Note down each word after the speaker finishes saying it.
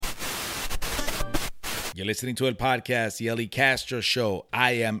You're listening to El Podcast, the Ellie Castro Show.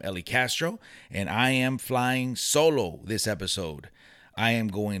 I am Ellie Castro, and I am flying solo this episode. I am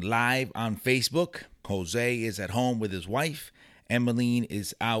going live on Facebook. Jose is at home with his wife. Emmeline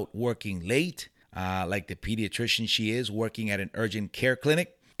is out working late, like the pediatrician she is, working at an urgent care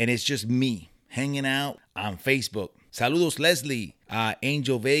clinic. And it's just me hanging out on Facebook. Saludos, Leslie.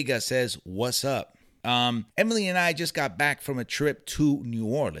 Angel Vega says, what's up? Emily and I just got back from a trip to New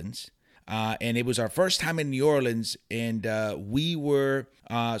Orleans. And it was our first time in New Orleans, and we were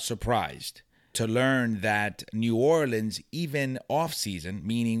surprised to learn that New Orleans, even off-season,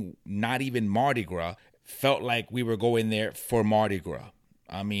 meaning not even Mardi Gras, felt like we were going there for Mardi Gras.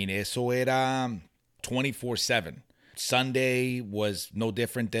 I mean, eso era 24/7. Sunday was no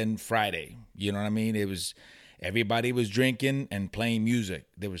different than Friday. You know what I mean? Everybody was drinking and playing music.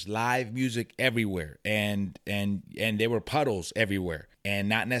 There was live music everywhere, and there were puddles everywhere, and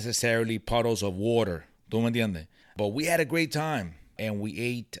not necessarily puddles of water. ¿Tú me entiendes? But we had a great time, and we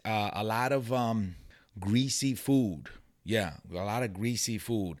ate a lot of greasy food. Yeah, a lot of greasy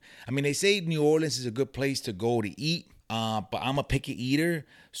food. I mean, they say New Orleans is a good place to go to eat, but I'm a picky eater,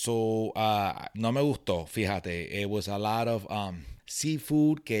 so no me gustó. Fíjate, it was a lot of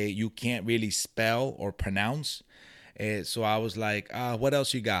seafood que you can't really spell or pronounce. So I was like, what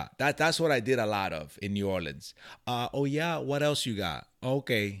else you got? That's what I did a lot of in New Orleans. Oh, yeah, what else you got?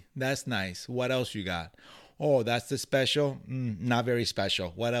 Okay, that's nice. What else you got? Oh, that's the special? Not very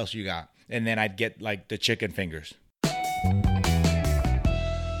special. What else you got? And then I'd get like the chicken fingers.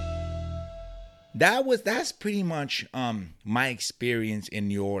 That's pretty much my experience in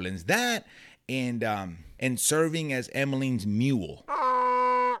New Orleans. That and serving as Emmeline's mule.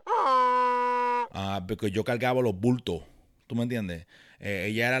 Because yo cargaba los bultos. ¿Tú me entiendes?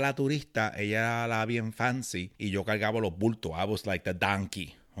 Ella era la turista, ella era la bien fancy, y yo cargaba los bultos. I was like the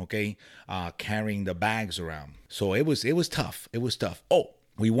donkey, okay? Carrying the bags around. So it was tough. It was tough. Oh,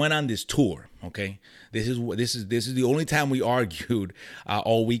 we went on this tour, okay? This is the only time we argued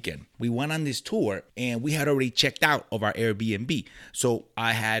all weekend. We went on this tour, and we had already checked out of our Airbnb. So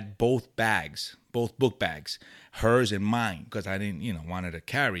I had both book bags, hers and mine, because I didn't, wanted to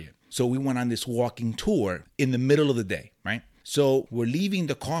carry it. So we went on this walking tour in the middle of the day, right? So we're leaving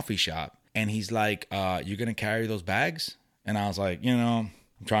the coffee shop, and he's like, you're going to carry those bags? And I was like, I'm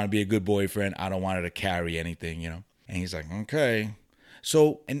trying to be a good boyfriend. I don't want her to carry anything, And he's like, okay.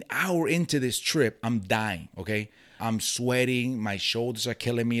 So an hour into this trip, I'm dying, okay? I'm sweating. My shoulders are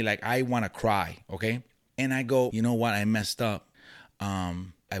killing me. Like, I want to cry, okay? And I go, you know what? I messed up.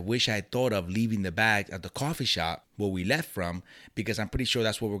 I wish I had thought of leaving the bag at the coffee shop where we left from, because I'm pretty sure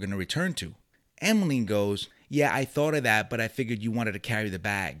that's where we're going to return to. Emmeline goes, yeah, I thought of that, but I figured you wanted to carry the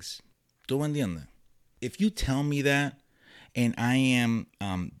bags. ¿Tú entiendes? If you tell me that and I am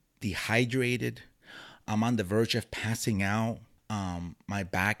dehydrated, I'm on the verge of passing out, my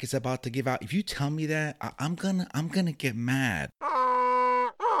back is about to give out. If you tell me that, I'm gonna get mad.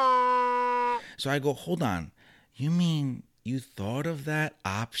 So I go, hold on. You mean you thought of that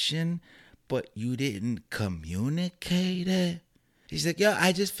option, but you didn't communicate it? He's like, yeah,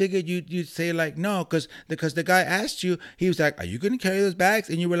 I just figured you'd say like, no, because the guy asked you, he was like, are you going to carry those bags?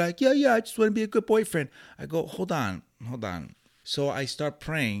 And you were like, yeah, I just want to be a good boyfriend. I go, hold on. So I start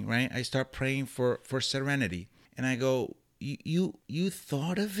praying, right? I start praying for serenity. And I go, you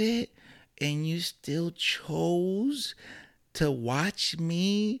thought of it and you still chose to watch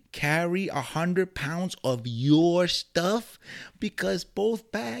me carry 100 pounds of your stuff, because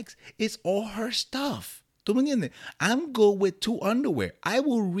both bags is all her stuff. ¿Tú me entiendes? I'm good with 2 underwear. I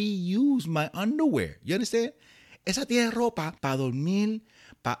will reuse my underwear. You understand? Esa tiene ropa para dormir.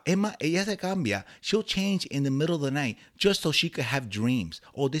 Emma, ella se cambia. She'll change in the middle of the night just so she could have dreams.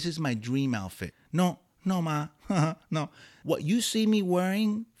 Oh, this is my dream outfit. No, ma. No. What you see me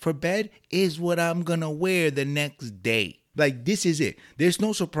wearing for bed is what I'm going to wear the next day. Like, this is it. There's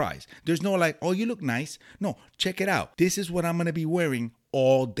no surprise. There's no like, oh, you look nice. No, check it out. This is what I'm going to be wearing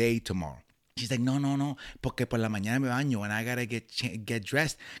all day tomorrow. She's like, no, porque por la mañana me baño and I got to get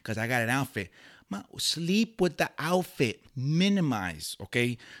dressed because I got an outfit. Sleep with the outfit. Minimize,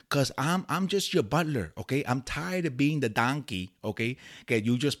 okay? Because I'm just your butler, okay? I'm tired of being the donkey, okay? Okay,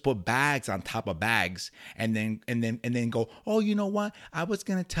 you just put bags on top of bags and then go, oh, you know what? I was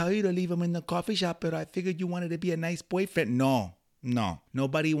going to tell you to leave them in the coffee shop, but I figured you wanted to be a nice boyfriend. No.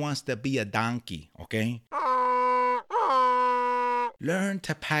 Nobody wants to be a donkey, okay? Learn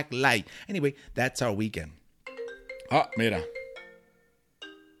to pack light. Anyway, that's our weekend. Oh, mira.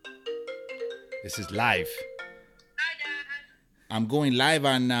 This is live. Hi, Dad. I'm going live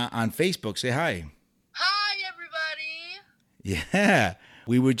on Facebook. Say hi. Hi, everybody. Yeah.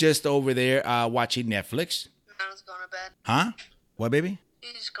 We were just over there watching Netflix. Nana's going to bed. Huh? What, baby?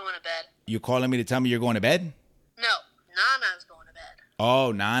 He's going to bed. You calling me to tell me you're going to bed? No, Nana's going to bed.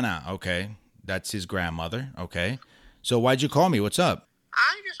 Oh, Nana. Okay. That's his grandmother. Okay. So why'd you call me? What's up?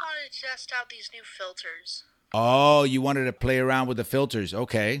 I just wanted to test out these new filters. Oh, you wanted to play around with the filters.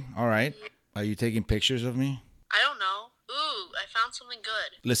 Okay. All right. Are you taking pictures of me? I don't know. Ooh, I found something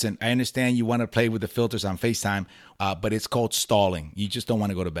good. Listen, I understand you want to play with the filters on FaceTime, but it's called stalling. You just don't want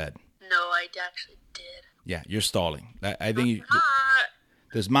to go to bed. No, I actually did. Yeah, you're stalling. I think you... Not.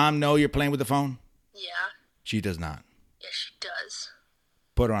 Does Mom know you're playing with the phone? Yeah. She does not. Yes, she does.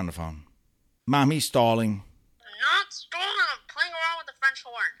 Put her on the phone. Mom, he's stalling. I'm not stalling. I'm playing around with the French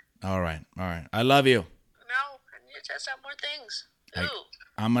horn. All right. All right. I love you. No, I need to test out more things. Ooh.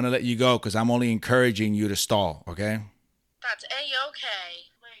 I'm going to let you go because I'm only encouraging you to stall, okay? That's A-okay.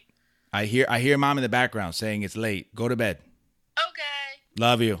 Wait. I hear Mom in the background saying it's late. Go to bed. Okay.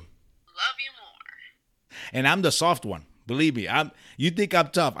 Love you. Love you more. And I'm the soft one. Believe me. You think I'm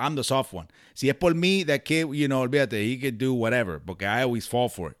tough. I'm the soft one. Si es por mí, that kid, olvídate, he could do whatever. Porque I always fall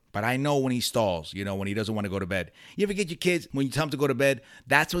for it. But I know when he stalls, when he doesn't want to go to bed. You ever get your kids, when you tell them to go to bed,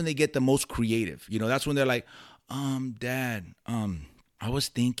 that's when they get the most creative. That's when they're like, Dad, I was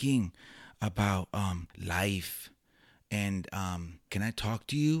thinking about life. And can I talk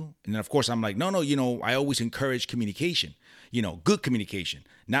to you? And then, of course, I'm like, no, I always encourage communication, good communication,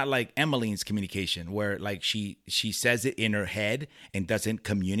 not like Emmeline's communication where like she says it in her head and doesn't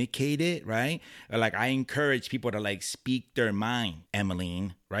communicate it, right? Or, like I encourage people to like speak their mind,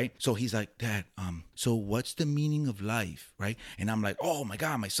 Emmeline, right? So he's like, Dad, so what's the meaning of life, right? And I'm like, oh my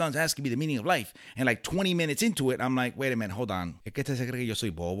God, my son's asking me the meaning of life. And like 20 minutes into it, I'm like, wait a minute, hold on. Es que te se cree que yo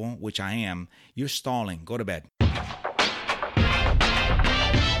soy bobo, which I am. You're stalling. Go to bed.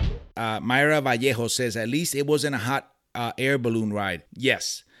 Myra Vallejo says, at least it wasn't a hot air balloon ride.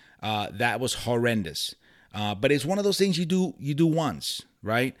 Yes, that was horrendous. But it's one of those things you do once,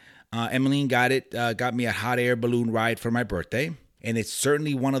 right? Emmeline got me a hot air balloon ride for my birthday. And it's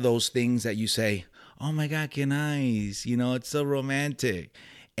certainly one of those things that you say, oh my God, que nice. It's so romantic.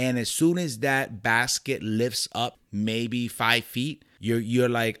 And as soon as that basket lifts up maybe 5 feet, you're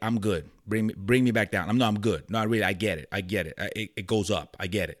like, I'm good. Bring me back down. I'm good. No, really, I get it. It goes up. I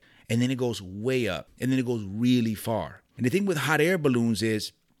get it. And then it goes way up. And then it goes really far. And the thing with hot air balloons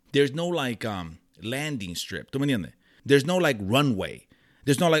is there's no like landing strip. ¿Tú me entiendes? There's no like runway.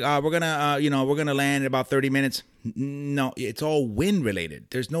 There's no like, we're gonna land in about 30 minutes. No, it's all wind related.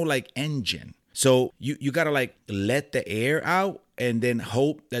 There's no like engine. So you gotta like let the air out and then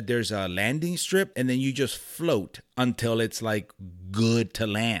hope that there's a landing strip, and then you just float until it's like good to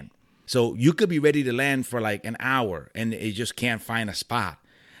land. So you could be ready to land for like an hour and it just can't find a spot.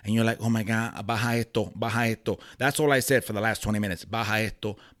 And you're like, oh my God, baja esto. That's all I said for the last 20 minutes. Baja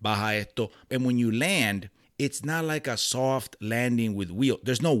esto. And when you land, it's not like a soft landing with wheels.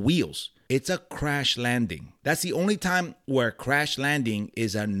 There's no wheels. It's a crash landing. That's the only time where crash landing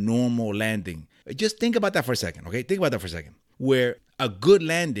is a normal landing. Just think about that for a second, okay? Think about that for a second. Where a good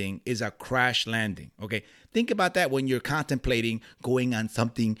landing is a crash landing, okay? Think about that when you're contemplating going on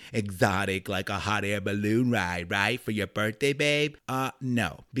something exotic like a hot air balloon ride, right? For your birthday, babe?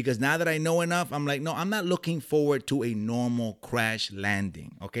 No. Because now that I know enough, I'm like, no, I'm not looking forward to a normal crash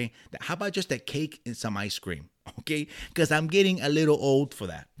landing, okay? How about just a cake and some ice cream, okay? Because I'm getting a little old for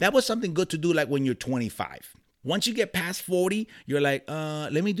that. That was something good to do like when you're 25. Once you get past 40, you're like,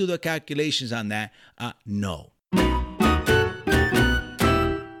 let me do the calculations on that. No.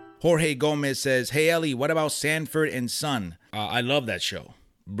 Jorge Gomez says, hey, Ellie, what about Sanford and Son? I love that show.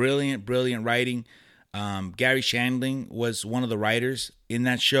 Brilliant writing. Gary Shandling was one of the writers in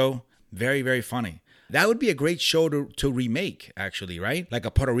that show. Very, very funny. That would be a great show to remake, actually, right? Like a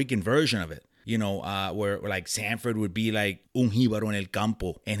Puerto Rican version of it. Where like Sanford would be like un jíbaro en el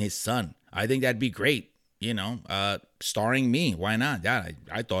campo and his son. I think that'd be great. Starring me. Why not? Yeah,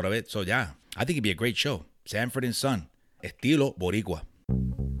 I thought of it. So yeah, I think it'd be a great show. Sanford and Son. Estilo Boricua.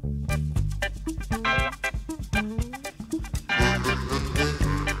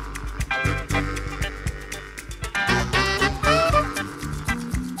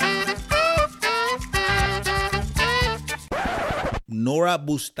 Nora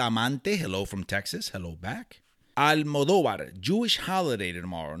Bustamante, hello from Texas. Hello back. Almodovar, Jewish holiday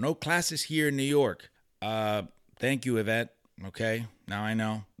tomorrow. No classes here in New York. Thank you, Yvette. Okay, now I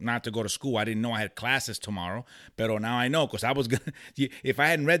know not to go to school. I didn't know I had classes tomorrow, pero now I know because I was gonna. If I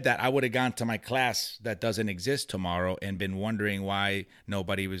hadn't read that, I would have gone to my class that doesn't exist tomorrow and been wondering why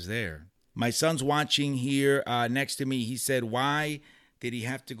nobody was there. My son's watching here next to me. He said, "Why Did he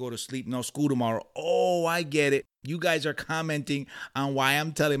have to go to sleep? No, school tomorrow. Oh, I get it. You guys are commenting on why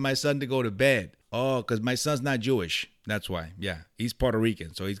I'm telling my son to go to bed. Oh, because my son's not Jewish. That's why. Yeah, he's Puerto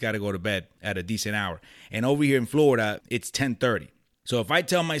Rican, so he's got to go to bed at a decent hour. And over here in Florida, it's 10:30. So if I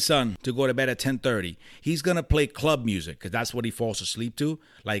tell my son to go to bed at 10:30, he's going to play club music because that's what he falls asleep to,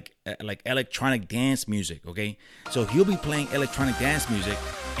 like electronic dance music, okay? So he'll be playing electronic dance music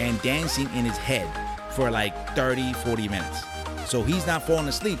and dancing in his head for like 30, 40 minutes. So he's not falling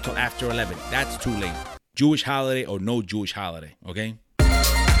asleep till after 11. That's too late. Jewish holiday or no Jewish holiday, okay?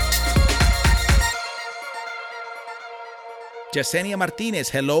 Yesenia Martinez,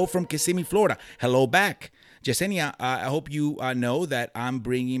 hello from Kissimmee, Florida. Hello back. Yesenia, I hope you know that I'm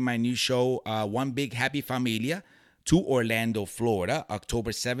bringing my new show, One Big Happy Familia, to Orlando, Florida,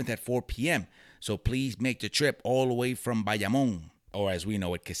 October 7th at 4 p.m. So please make the trip all the way from Bayamón, or as we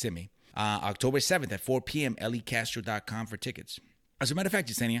know it, Kissimmee. October 7th at 4 p.m., elliecastro.com for tickets. As a matter of fact,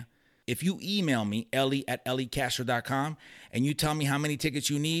 Yesenia, if you email me, ellie@elliecastro.com, and you tell me how many tickets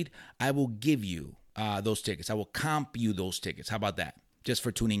you need, I will give you those tickets. I will comp you those tickets. How about that? Just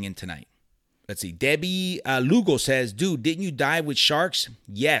for tuning in tonight. Let's see. Debbie Lugo says, dude, didn't you dive with sharks?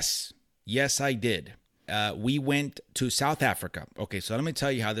 Yes. Yes, I did. We went to South Africa. Okay, so let me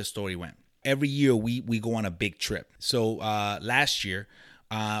tell you how this story went. Every year we go on a big trip. So last year,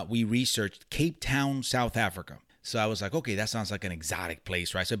 we researched Cape Town, South Africa. So I was like, okay, that sounds like an exotic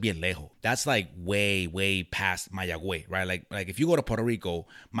place, right? So bien lejos. That's like way, way past Mayagüez, right? Like if you go to Puerto Rico,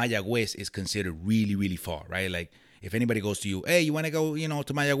 Mayagüez is considered really, really far, right? Like if anybody goes to you, hey, you want to go,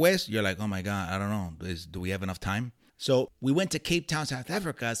 to Mayagüez? You're like, oh my God, I don't know. Do we have enough time? So we went to Cape Town, South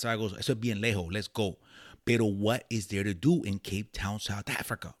Africa. So I go, eso es bien lejos, let's go. Pero what is there to do in Cape Town, South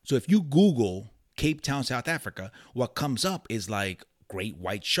Africa? So if you Google Cape Town, South Africa, what comes up is like great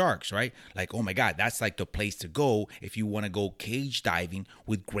white sharks, right? Like, oh my God, that's like the place to go if you want to go cage diving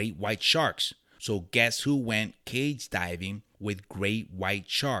with great white sharks. So guess who went cage diving with great white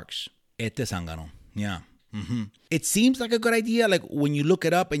sharks? Este zángano. Yeah. Mm-hmm. It seems like a good idea. Like when you look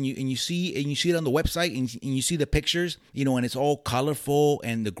it up and you see it on the website and you see the pictures, and it's all colorful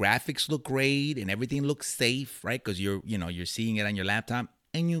and the graphics look great and everything looks safe, right? Because you're seeing it on your laptop,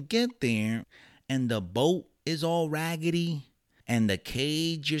 and you get there and the boat is all raggedy. And the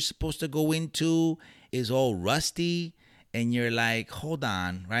cage you're supposed to go into is all rusty. And you're like, hold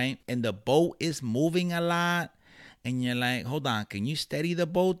on, right? And the boat is moving a lot. And you're like, hold on, can you steady the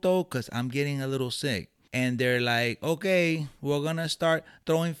boat though? Because I'm getting a little sick. And they're like, okay, we're going to start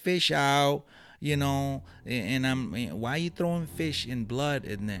throwing fish out, And why are you throwing fish and blood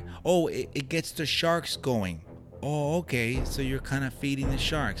in there? Oh, it gets the sharks going. Oh, okay, so you're kind of feeding the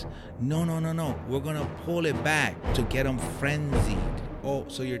sharks. No. We're going to pull it back to get them frenzied. Oh,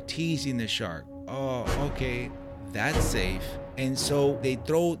 so you're teasing the shark. Oh, okay, that's safe. And so they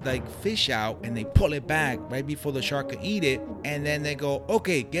throw like fish out and they pull it back right before the shark can eat it. And then they go,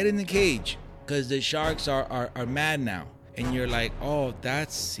 okay, get in the cage because the sharks are mad now. And you're like, oh,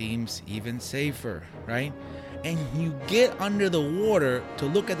 that seems even safer, right? And you get under the water to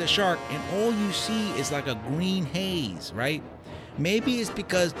look at the shark, and all you see is like a green haze, right? Maybe it's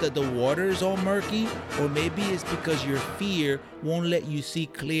because the water is all murky, or maybe it's because your fear won't let you see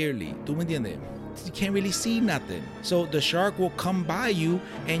clearly. ¿Tú me entiendes? You can't really see nothing. So the shark will come by you,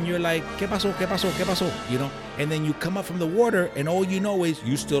 and you're like, ¿Qué pasó? ¿Qué pasó? ¿Qué pasó? And then you come up from the water, and all you know is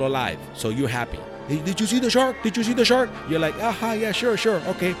you're still alive. So you're happy. Did you see the shark? Did you see the shark? You're like, yeah, sure.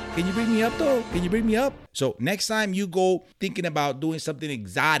 Okay. Can you bring me up though? Can you bring me up? So next time you go thinking about doing something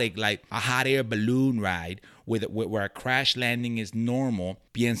exotic like a hot air balloon ride where a crash landing is normal,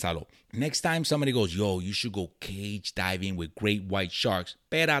 piénsalo. Next time somebody goes, yo, you should go cage diving with great white sharks.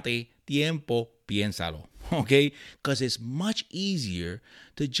 Espérate, tiempo, piénsalo. Okay? Because it's much easier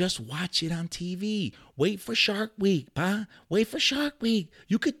to just watch it on TV. Wait for Shark Week, pa. Wait for Shark Week.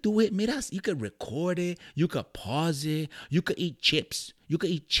 You could do it, miras. You could record it. You could pause it. You could eat chips.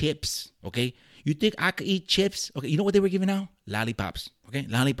 Okay? You think I could eat chips? Okay, you know what they were giving out? Lollipops. Okay?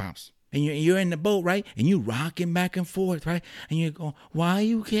 Lollipops. And you're in the boat, right? And you rocking back and forth, right? And you go, why are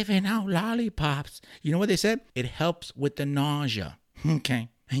you giving out lollipops? You know what they said? It helps with the nausea. Okay?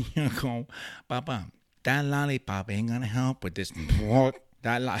 And you go, Papa, that lollipop ain't gonna help with this.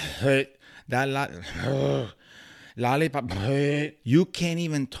 Lollipop. You can't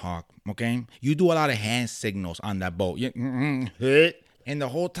even talk, okay? You do a lot of hand signals on that boat. And the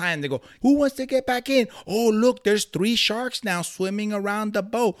whole time they go, who wants to get back in? Oh, look, there's 3 sharks now swimming around the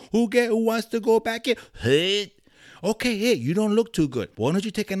boat. Who wants to go back in? Okay, hey, you don't look too good. Why don't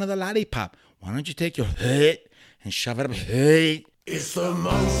you take another lollipop? Why don't you take your and shove it up? It's the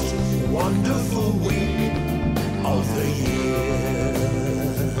most wonderful week of the year.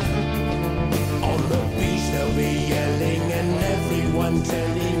 They'll be yelling and everyone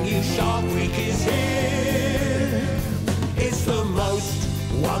telling you Shark Week is here. It's the most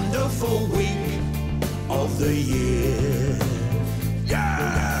wonderful week of the year.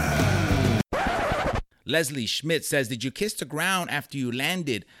 Yeah! Leslie Schmidt says, did you kiss the ground after you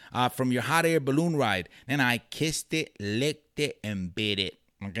landed from your hot air balloon ride? And I kissed it, licked it, and bit it.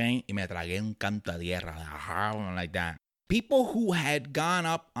 Okay? Y me tragué un canto de tierra. Like that. People who had gone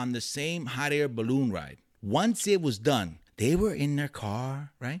up on the same hot air balloon ride, once it was done, they were in their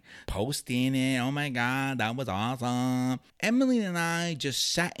car, right? Posting it. Oh my God, that was awesome. Emily and I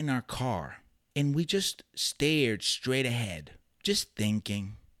just sat in our car and we just stared straight ahead, just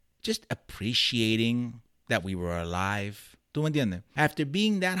thinking, just appreciating that we were alive. ¿Tú me entiendes? After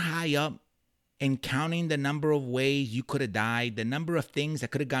being that high up and counting the number of ways you could have died, the number of things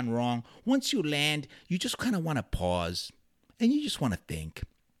that could have gone wrong, once you land, you just kind of want to pause and you just want to think.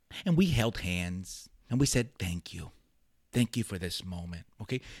 And we held hands and we said, thank you. Thank you for this moment.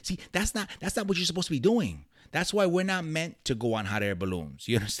 Okay. See, that's not what you're supposed to be doing. That's why we're not meant to go on hot air balloons.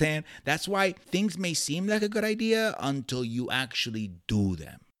 You understand? That's why things may seem like a good idea until you actually do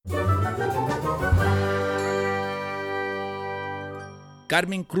them.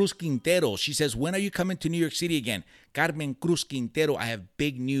 Carmen Cruz Quintero, she says, when are you coming to New York City again? Carmen Cruz Quintero, I have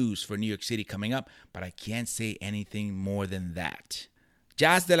big news for New York City coming up, but I can't say anything more than that.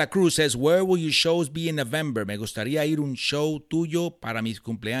 Jazz de la Cruz says, where will your shows be in November? Me gustaría ir un show tuyo para mis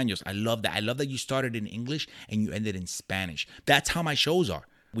cumpleaños. I love that. I love that you started in English and you ended in Spanish. That's how my shows are.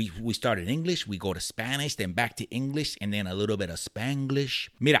 We start in English, we go to Spanish, then back to English, and then a little bit of Spanglish.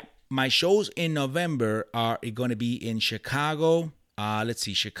 Mira, my shows in November are going to be in Chicago.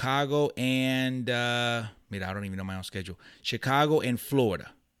 Chicago and, I don't even know my own schedule. Chicago and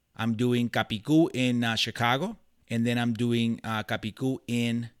Florida. I'm doing Capicú in Chicago. And then I'm doing Capicú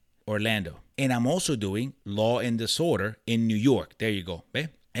in Orlando. And I'm also doing Law and Disorder in New York. There you go. Okay?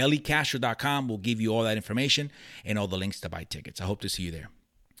 LECastro.com will give you all that information and all the links to buy tickets. I hope to see you there.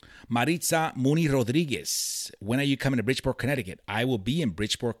 Maritza Muni Rodriguez. When are you coming to Bridgeport, Connecticut? I will be in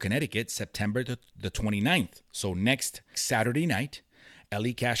Bridgeport, Connecticut, September the 29th. So next Saturday night,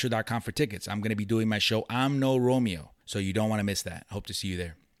 LECastro.com for tickets. I'm going to be doing my show, I'm No Romeo. So you don't want to miss that. Hope to see you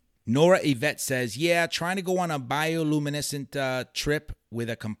there. Nora Yvette says, yeah, trying to go on a bioluminescent trip with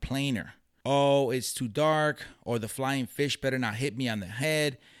a complainer. Oh, it's too dark, or the flying fish better not hit me on the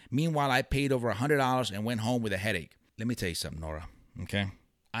head. Meanwhile, I paid over $100 and went home with a headache. Let me tell you something, Nora, okay?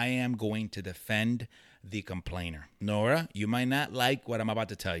 I am going to defend the complainer. Nora, you might not like what I'm about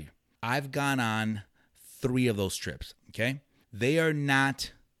to tell you. I've gone on 3 of those trips, okay? They are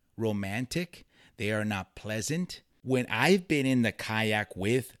not romantic. They are not pleasant. When I've been in the kayak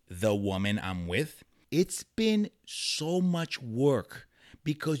with the woman I'm with, it's been so much work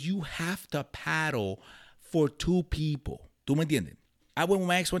because you have to paddle for 2 people. ¿Tú me entiendes? I went with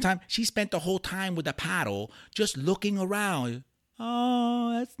my ex one time. She spent the whole time with the paddle just looking around.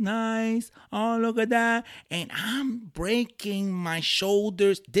 Oh, that's nice. Oh, look at that. And I'm breaking my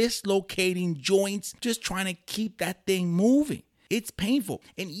shoulders, dislocating joints, just trying to keep that thing moving. It's painful.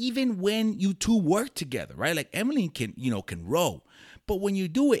 And even when you two work together, right? Like Emily can row. But when you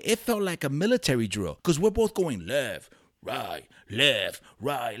do it, it felt like a military drill because we're both going left, right.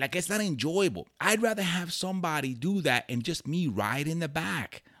 Like it's not enjoyable. I'd rather have somebody do that and just me ride in the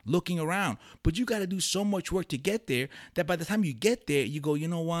back, looking around. But you got to do so much work to get there that by the time you get there, you go, you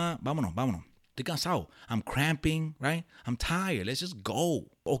know what? Vámonos. Estoy cansado. I'm cramping, right? I'm tired. Let's just go.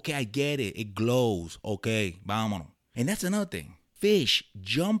 Okay, I get it. It glows. Okay, vámonos. And that's another thing. Fish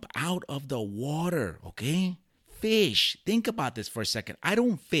jump out of the water, okay? Fish. Think about this for a second. I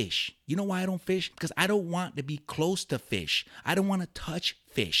don't fish. You know why I don't fish? Because I don't want to be close to fish. I don't want to touch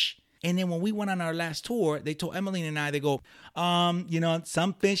fish. And then when we went on our last tour, they told Emily and I, they go,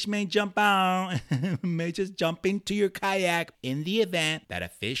 some fish may jump out, may just jump into your kayak. In the event that a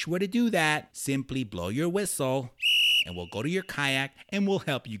fish were to do that, simply blow your whistle and we'll go to your kayak and we'll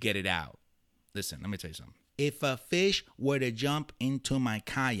help you get it out. Listen, let me tell you something. If a fish were to jump into my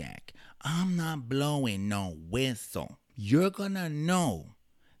kayak, I'm not blowing no whistle. You're going to know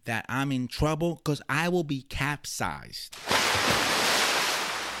that I'm in trouble because I will be capsized.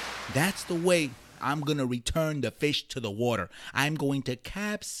 That's the way I'm going to return the fish to the water. I'm going to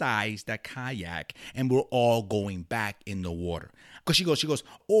capsize the kayak and we're all going back in the water. Because she goes,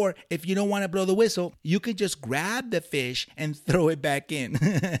 or if you don't want to blow the whistle, you could just grab the fish and throw it back in.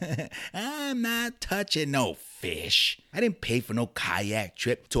 I'm not touching no fish. I didn't pay for no kayak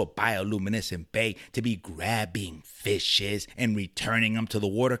trip to a bioluminescent bay to be grabbing fishes and returning them to the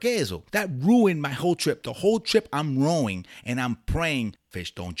water. ¿Qué es eso? That ruined my whole trip. The whole trip I'm rowing and I'm praying,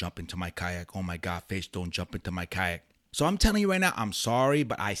 fish don't jump into my kayak. Oh my God, fish don't jump into my kayak. So I'm telling you right now, I'm sorry,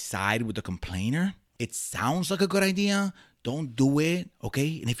 but I side with the complainer. It sounds like a good idea. Don't do it,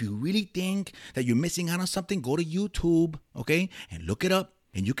 okay? And if you really think that you're missing out on something, go to YouTube, okay? And look it up.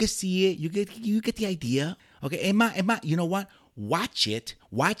 And you can see it. You get the idea. Okay, Emma, you know what? Watch it.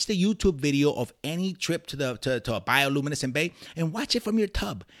 Watch the YouTube video of any trip to a bioluminescent bay and watch it from your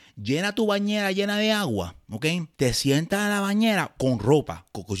tub. Llena tu bañera llena de agua, okay? Te sientas en la bañera con ropa,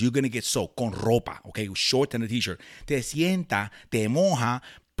 because you're going to get soaked, con ropa, okay? Short and a t-shirt. Te sienta, te moja.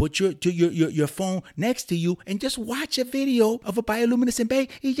 Put your phone next to you and just watch a video of a bioluminescent bay.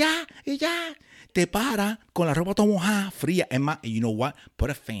 Y ya. Te para con la ropa toda mojada, fría. And you know what? Put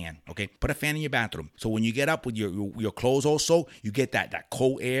a fan, okay? Put a fan in your bathroom. So when you get up with your clothes all soaked, you get that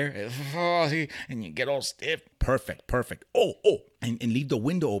cold air and you get all stiff. Perfect. Oh. And leave the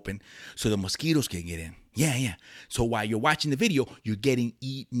window open so the mosquitoes can get in. Yeah. So while you're watching the video, you're getting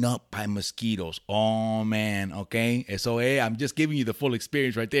eaten up by mosquitoes. Oh, man, okay? So, hey, I'm just giving you the full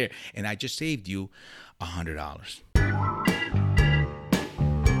experience right there. And I just saved you $100.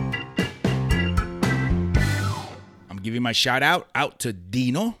 I'm giving my shout out to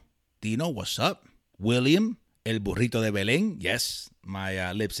Dino. Dino, what's up? William, El Burrito de Belén. Yes,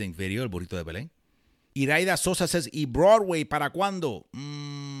 my lip sync video, El Burrito de Belén. Iraida Sosa says, ¿y Broadway para cuándo?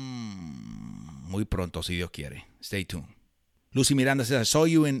 Muy pronto, si Dios quiere. Stay tuned. Lucy Miranda says, I saw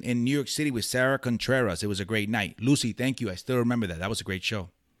you in New York City with Sarah Contreras. It was a great night. Lucy, thank you. I still remember that. That was a great show.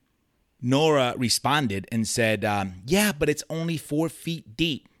 Nora responded and said, yeah, but it's only 4 feet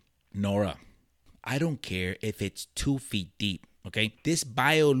deep. Nora, I don't care if it's 2 feet deep, okay? This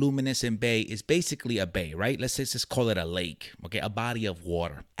bioluminescent bay is basically a bay, right? Let's just call it a lake, okay? A body of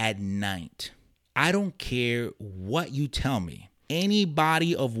water at night. I don't care what you tell me. Any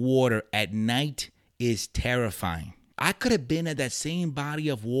body of water at night is terrifying. I could have been at that same body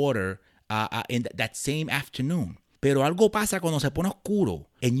of water in that same afternoon. Pero algo pasa cuando se pone oscuro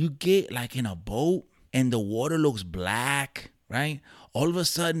and you get like in a boat and the water looks black, right? All of a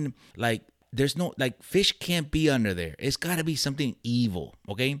sudden, like, there's no, like, fish can't be under there. It's got to be something evil,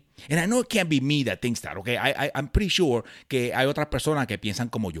 okay? And I know it can't be me that thinks that, okay? I'm pretty sure que hay otras personas que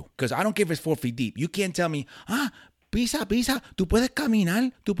piensan como yo. Because I don't care if it's 4 feet deep. You can't tell me, pisa, tú puedes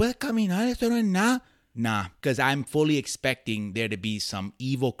caminar, esto no es nada. Nah, because I'm fully expecting there to be some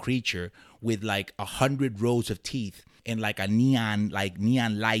evil creature with like 100 rows of teeth and like a neon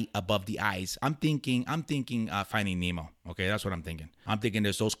light above the eyes. I'm thinking Finding Nemo. Okay, that's what I'm thinking. I'm thinking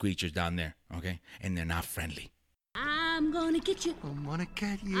there's those creatures down there. Okay, and they're not friendly. I'm gonna get you. I'm gonna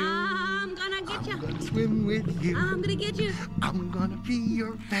get you. I'm gonna get you. I'm gonna swim with you. I'm gonna get you. I'm gonna be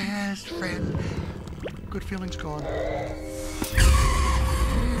your best friend. Good feelings gone.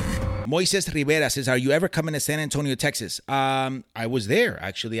 Moises Rivera says, are you ever coming to San Antonio, Texas? I was there,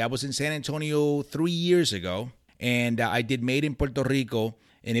 actually. I was in San Antonio 3 years ago, and I did Made in Puerto Rico,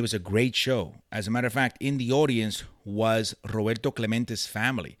 and it was a great show. As a matter of fact, in the audience was Roberto Clemente's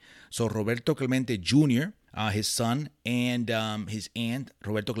family. So Roberto Clemente Jr., his son, and his aunt,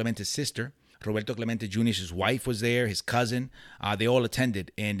 Roberto Clemente's sister. Roberto Clemente Jr.'s wife was there, his cousin. They all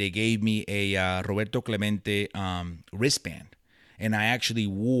attended, and they gave me a Roberto Clemente wristband. And I actually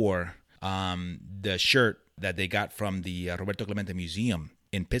wore the shirt that they got from the Roberto Clemente Museum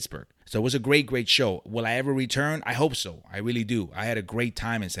in Pittsburgh. So it was a great, great show. Will I ever return? I hope so. I really do. I had a great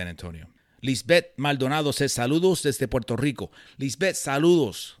time in San Antonio. Lisbeth Maldonado says, saludos desde Puerto Rico. Lisbeth,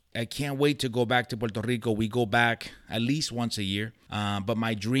 saludos. I can't wait to go back to Puerto Rico. We go back at least once a year. But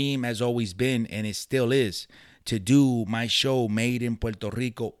my dream has always been, and it still is, to do my show Made in Puerto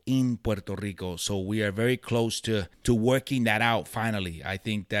Rico in Puerto Rico. So we are very close to working that out finally. I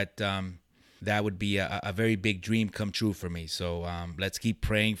think that that would be a very big dream come true for me. So let's keep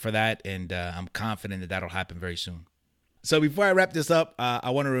praying for that, and I'm confident that that'll happen very soon. So before I wrap this up, I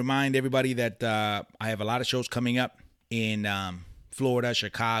want to remind everybody that I have a lot of shows coming up in Florida,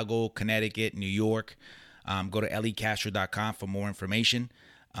 Chicago, Connecticut, New York. Go to elliecastro.com for more information.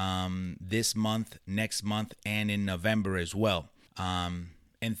 This month, next month, and in November as well.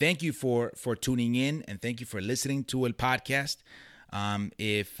 And thank you for tuning in, and thank you for listening to El Podcast.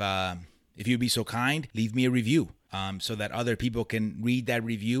 If you'd be so kind, leave me a review so that other people can read that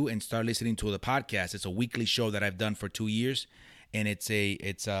review and start listening to the podcast. It's a weekly show that I've done for 2 years, and it's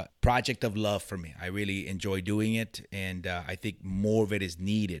a project of love for me. I really enjoy doing it, and I think more of it is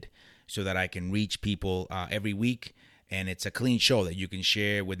needed so that I can reach people every week. And it's a clean show that you can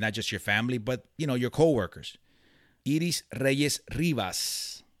share with not just your family, but, your coworkers. Iris Reyes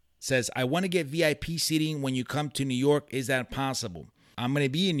Rivas says, I want to get VIP seating when you come to New York. Is that possible? I'm going to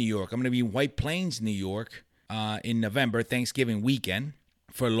be in New York. I'm going to be in White Plains, New York in November, Thanksgiving weekend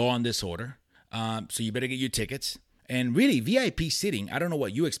for Law and Disorder. So you better get your tickets. And really, VIP seating, I don't know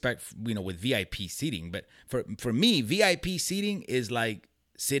what you expect, with VIP seating, but for me, VIP seating is like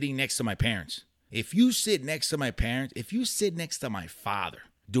sitting next to my parents. If you sit next to my parents, if you sit next to my father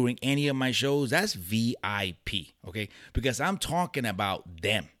during any of my shows, that's VIP, okay? Because I'm talking about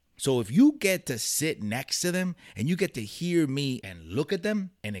them. So if you get to sit next to them and you get to hear me and look at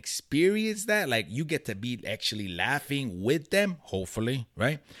them and experience that, like you get to be actually laughing with them, hopefully,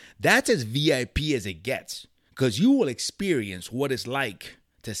 right? That's as VIP as it gets. Because you will experience what it's like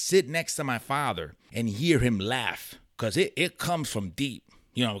to sit next to my father and hear him laugh. Because it comes from deep.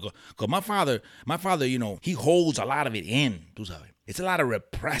 Because my father, he holds a lot of it in. It's a lot of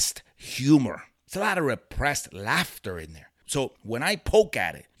repressed humor. It's a lot of repressed laughter in there. So when I poke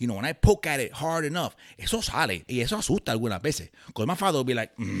at it, hard enough, eso sale. Y eso asusta algunas veces. Because my father will be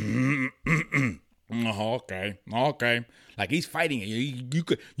like, okay. Like he's fighting it.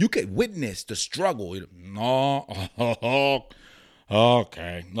 You could witness the struggle.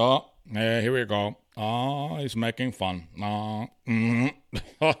 Okay. No, here we go. Oh, he's making fun.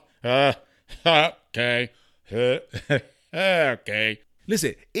 Okay. Okay.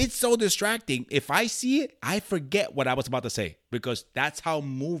 Listen, it's so distracting. If I see it, I forget what I was about to say because that's how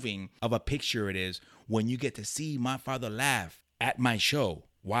moving of a picture it is when you get to see my father laugh at my show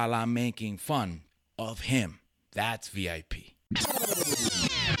while I'm making fun of him. That's VIP.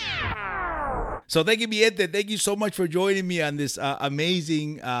 So thank you, mi gente. Thank you so much for joining me on this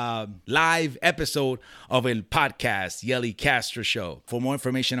amazing live episode of El Podcast, Ellie Castro Show. For more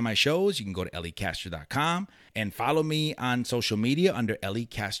information on my shows, you can go to elliecastro.com and follow me on social media under Ellie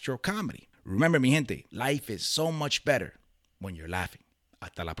Castro Comedy. Remember, mi gente, life is so much better when you're laughing.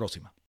 Hasta la próxima.